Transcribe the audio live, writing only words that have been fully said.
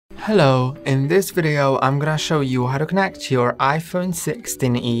Hello, in this video I'm gonna show you how to connect your iPhone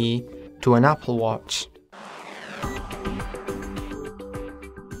 16e to an Apple Watch.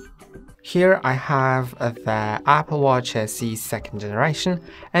 Here I have the Apple Watch SE 2nd generation,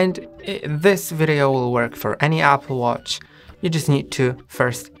 and this video will work for any Apple Watch. You just need to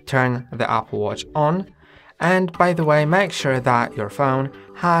first turn the Apple Watch on, and by the way, make sure that your phone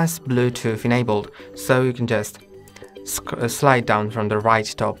has Bluetooth enabled, so you can just slide down from the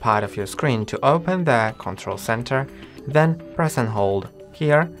right top part of your screen to open the control center, then press and hold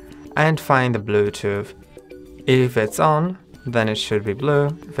here and find the Bluetooth. If it's on, then it should be blue.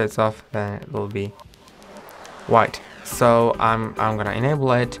 If it's off, then it will be white. So I'm gonna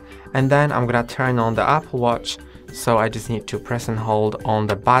enable it, and then I'm gonna turn on the Apple Watch. So I just need to press and hold on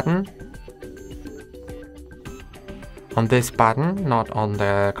the button, on this button, not on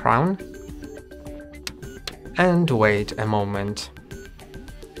the crown, and wait a moment.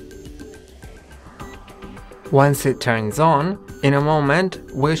 Once it turns on, in a moment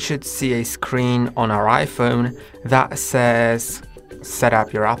we should see a screen on our iPhone that says set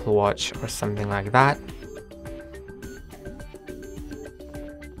up your Apple Watch or something like that.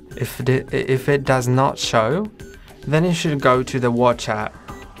 If it does not show, then you should go to the Watch app.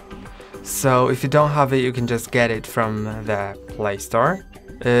 So if you don't have it, you can just get it from the Play Store,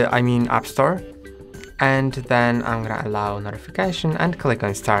 App Store. And then I'm gonna allow notification and click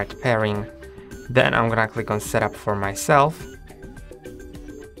on start pairing. Then I'm gonna click on setup for myself.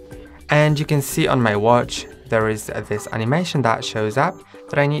 And you can see on my watch there is this animation that shows up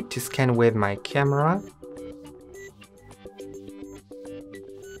that I need to scan with my camera.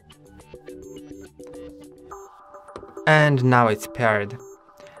 And now it's paired.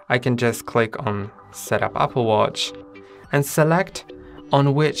 I can just click on setup Apple Watch and select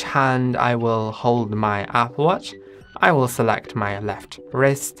on which hand I will hold my Apple Watch. I will select my left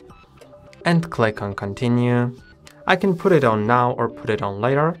wrist and click on continue. I can put it on now or put it on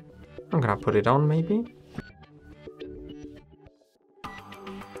later. I'm gonna put it on maybe.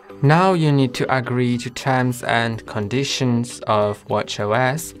 Now you need to agree to terms and conditions of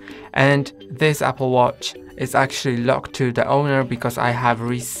watchOS, and this Apple Watch is actually locked to the owner because I have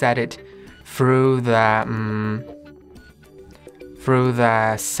reset it through the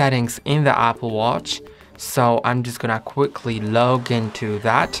settings in the Apple Watch. So I'm just gonna quickly log into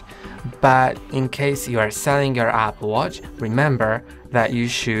that. But in case you are selling your Apple Watch, remember that you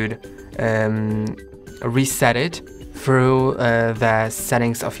should reset it through the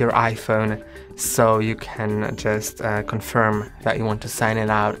settings of your iPhone, so you can just confirm that you want to sign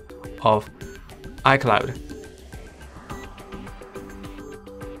in out of iCloud.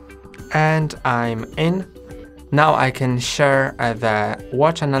 And I'm in. Now I can share the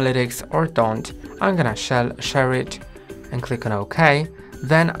watch analytics or don't. I'm gonna share it and click on OK.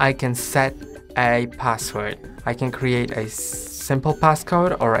 Then I can set a password. I can create a simple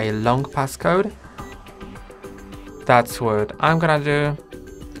passcode or a long passcode. That's what I'm gonna do.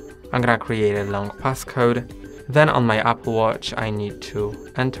 I'm gonna create a long passcode. Then on my Apple Watch I need to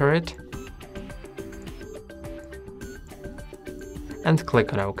enter it and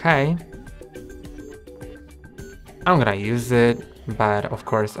click on OK. I'm gonna use it, but of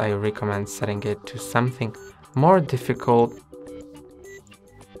course I recommend setting it to something more difficult.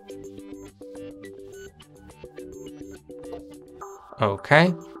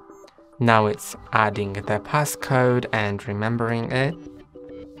 Okay, now it's adding the passcode and remembering it.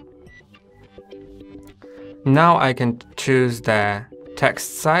 Now I can choose the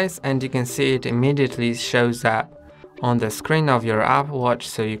text size, and you can see it immediately shows up on the screen of your Apple Watch,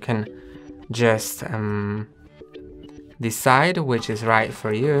 so you can just decide which is right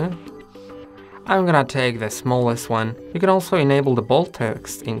for you. I'm gonna take the smallest one. You can also enable the bold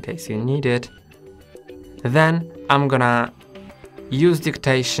text in case you need it. Then I'm gonna use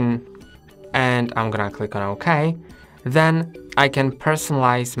dictation and I'm gonna click on OK. Then I can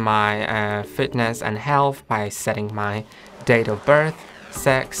personalize my fitness and health by setting my date of birth,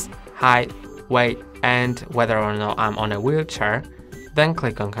 sex, height, weight, and whether or not I'm on a wheelchair. Then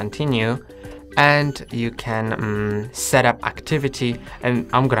click on continue. And you can set up activity, and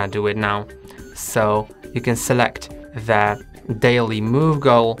I'm gonna do it now. So you can select the daily move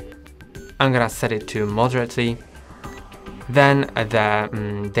goal. I'm gonna set it to moderately. Then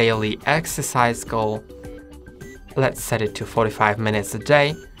the daily exercise goal, let's set it to 45 minutes a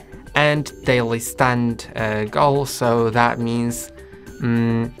day. And daily stand goal, so that means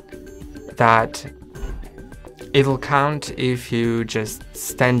that it'll count if you just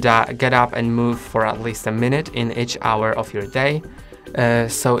get up and move for at least a minute in each hour of your day.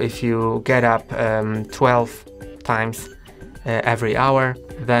 So if you get up 12 times every hour,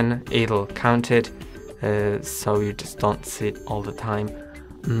 then it'll count it, so you just don't see it all the time.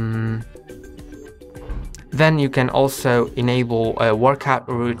 Then you can also enable workout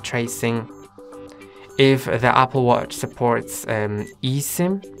route tracing. If the Apple Watch supports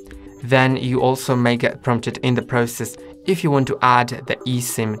eSIM, then you also may get prompted in the process if you want to add the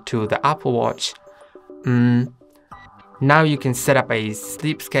eSIM to the Apple Watch. Now you can set up a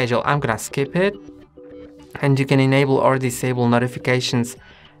sleep schedule. I'm gonna skip it. And you can enable or disable notifications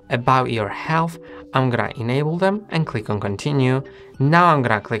about your health. I'm gonna enable them and click on continue. Now I'm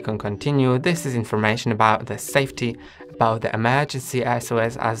gonna click on continue. This is information about the safety, about the emergency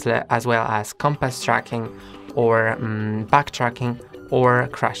SOS, as well as compass tracking or backtracking or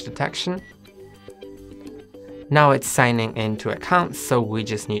crash detection. Now it's signing into account, so we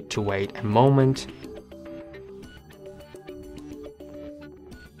just need to wait a moment.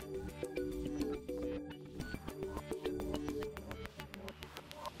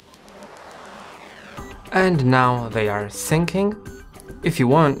 And now they are syncing. If you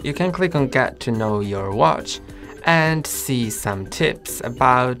want, you can click on Get to Know Your Watch and see some tips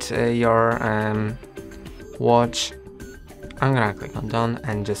about your watch. I'm gonna click on Done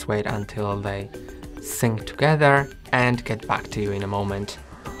and just wait until they sync together and get back to you in a moment.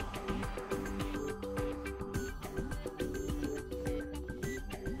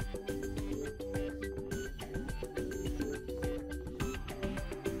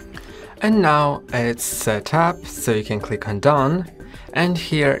 And now it's set up, so you can click on Done, and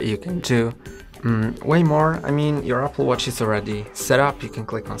here you can do way more. I mean, your Apple Watch is already set up. You can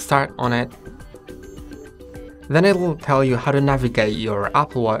click on Start on it. Then it will tell you how to navigate your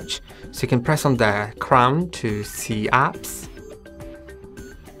Apple Watch, so you can press on the crown to see apps.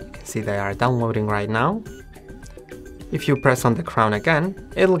 You can see they are downloading right now. If you press on the crown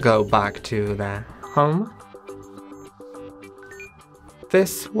again, it'll go back to the home.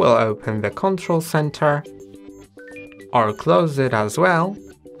 This will open the control center or close it as well.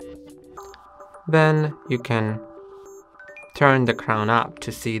 Then you can turn the crown up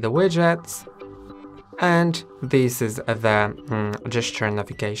to see the widgets, and this is the gesture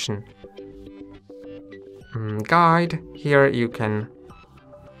navigation guide. Here you can,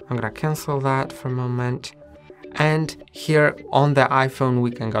 I'm gonna cancel that for a moment. And here on the iPhone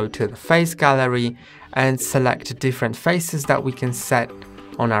we can go to the face gallery and select different faces that we can set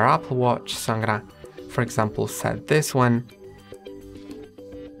on our Apple Watch. So I'm gonna, for example, set this one.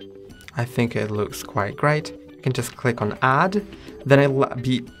 I think it looks quite great. You can just click on Add, then it will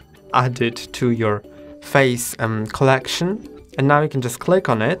be added to your face collection. And now you can just click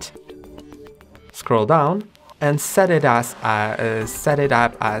on it, scroll down, and set it up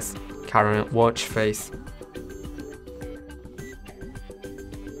as current watch face.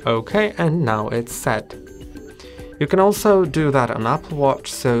 Okay, and now it's set. You can also do that on Apple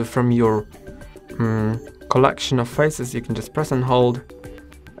Watch, so from your collection of faces you can just press and hold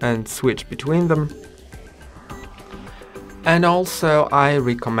and switch between them. And also I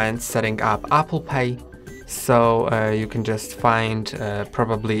recommend setting up Apple Pay, so you can just find,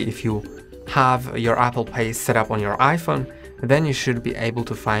 probably if you have your Apple Pay set up on your iPhone, then you should be able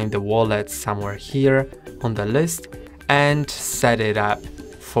to find the wallet somewhere here on the list and set it up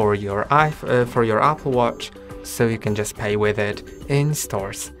for your Apple Watch, so you can just pay with it in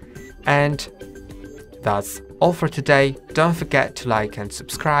stores. And that's all for today. Don't forget to like and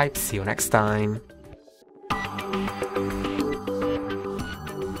subscribe. See you next time.